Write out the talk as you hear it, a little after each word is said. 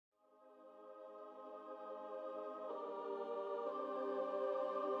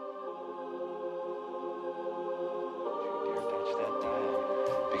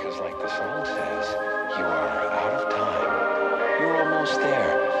The song says you are out of time. You're almost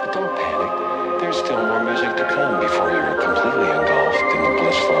there, but don't panic. There's still more music to come before you're completely engulfed in the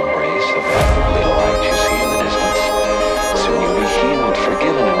blissful embrace of that little light you see in the distance. Soon you'll be healed,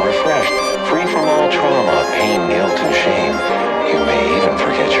 forgiven, and refreshed, free from all trauma, pain, guilt, and shame. You may even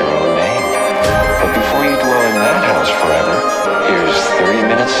forget your own name. But before you dwell in that house forever, here's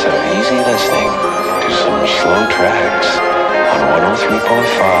 30 minutes of easy listening to some slow tracks on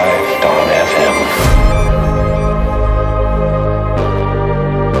 103.5 Dawn FM.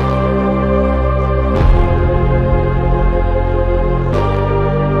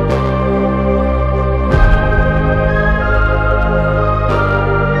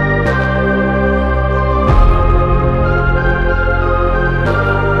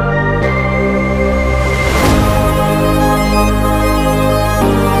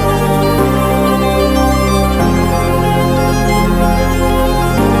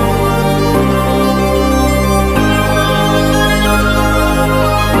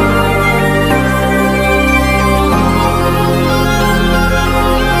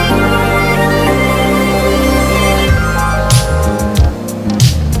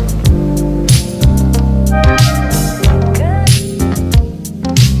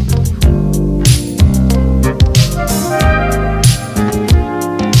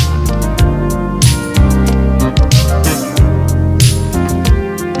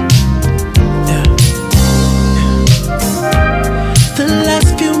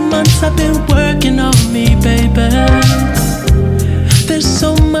 I've been working on me, baby. There's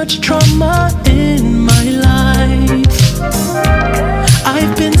so much trauma in my life.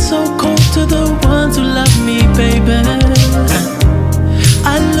 I've been so cold to the ones who love me, baby.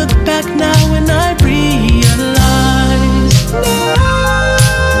 I look back now and I realize.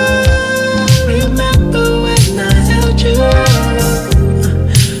 Remember when I held you?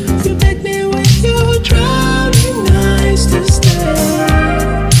 You begged me with your drowning eyes to stay.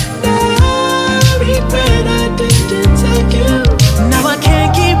 Now I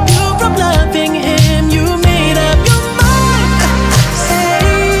can't keep you from loving him. You made up your mind.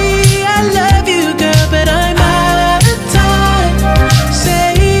 Say I love you, girl, but I'm out of time.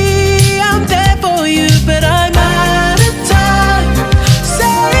 Say I'm there for you, but I'm out of time.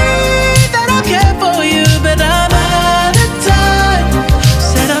 Say that I'll care for you, but I'm out of time.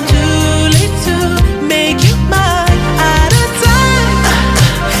 Said I'm too late to make you mine. Out of time.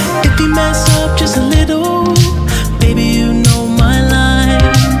 If you mess up just a little, baby, you know my line.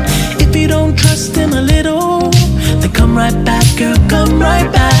 If you don't trust him a little, then come right back, girl, come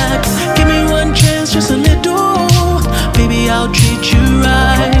right back. Give me one chance, just a little. Baby, I'll treat you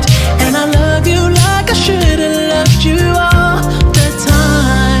right. And I love you like I should've loved you all the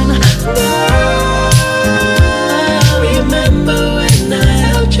time. Now, remember when I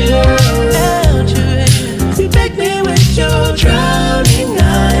held you? You begged me with your drowning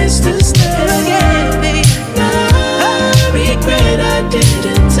eyes to stay. Regret I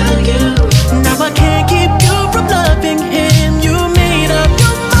didn't tell you. Now I can't keep you from loving him. You made up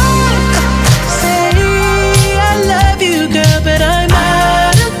your mind. Say I love you, girl, but I'm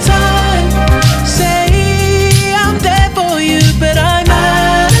out of time. Say I'm there for you, but I'm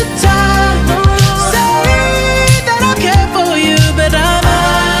out of time. Say that I'll care for you, but I'm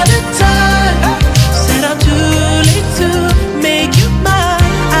out of time. Said I'm too late to make you mine.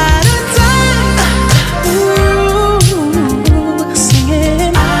 Out of time. Ooh,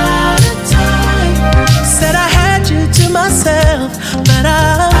 singing out of time. Said I had you to myself, but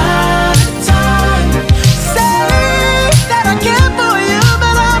I'm out of time. Say that I care for you,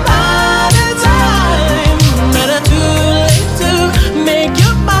 but I'm out of time. But I'm too late to make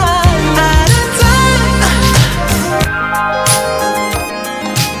you mine. Out of time.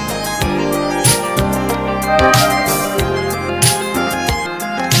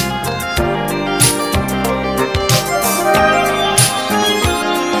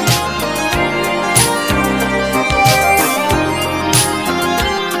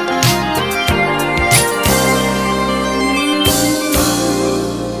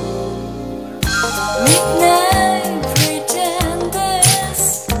 Midnight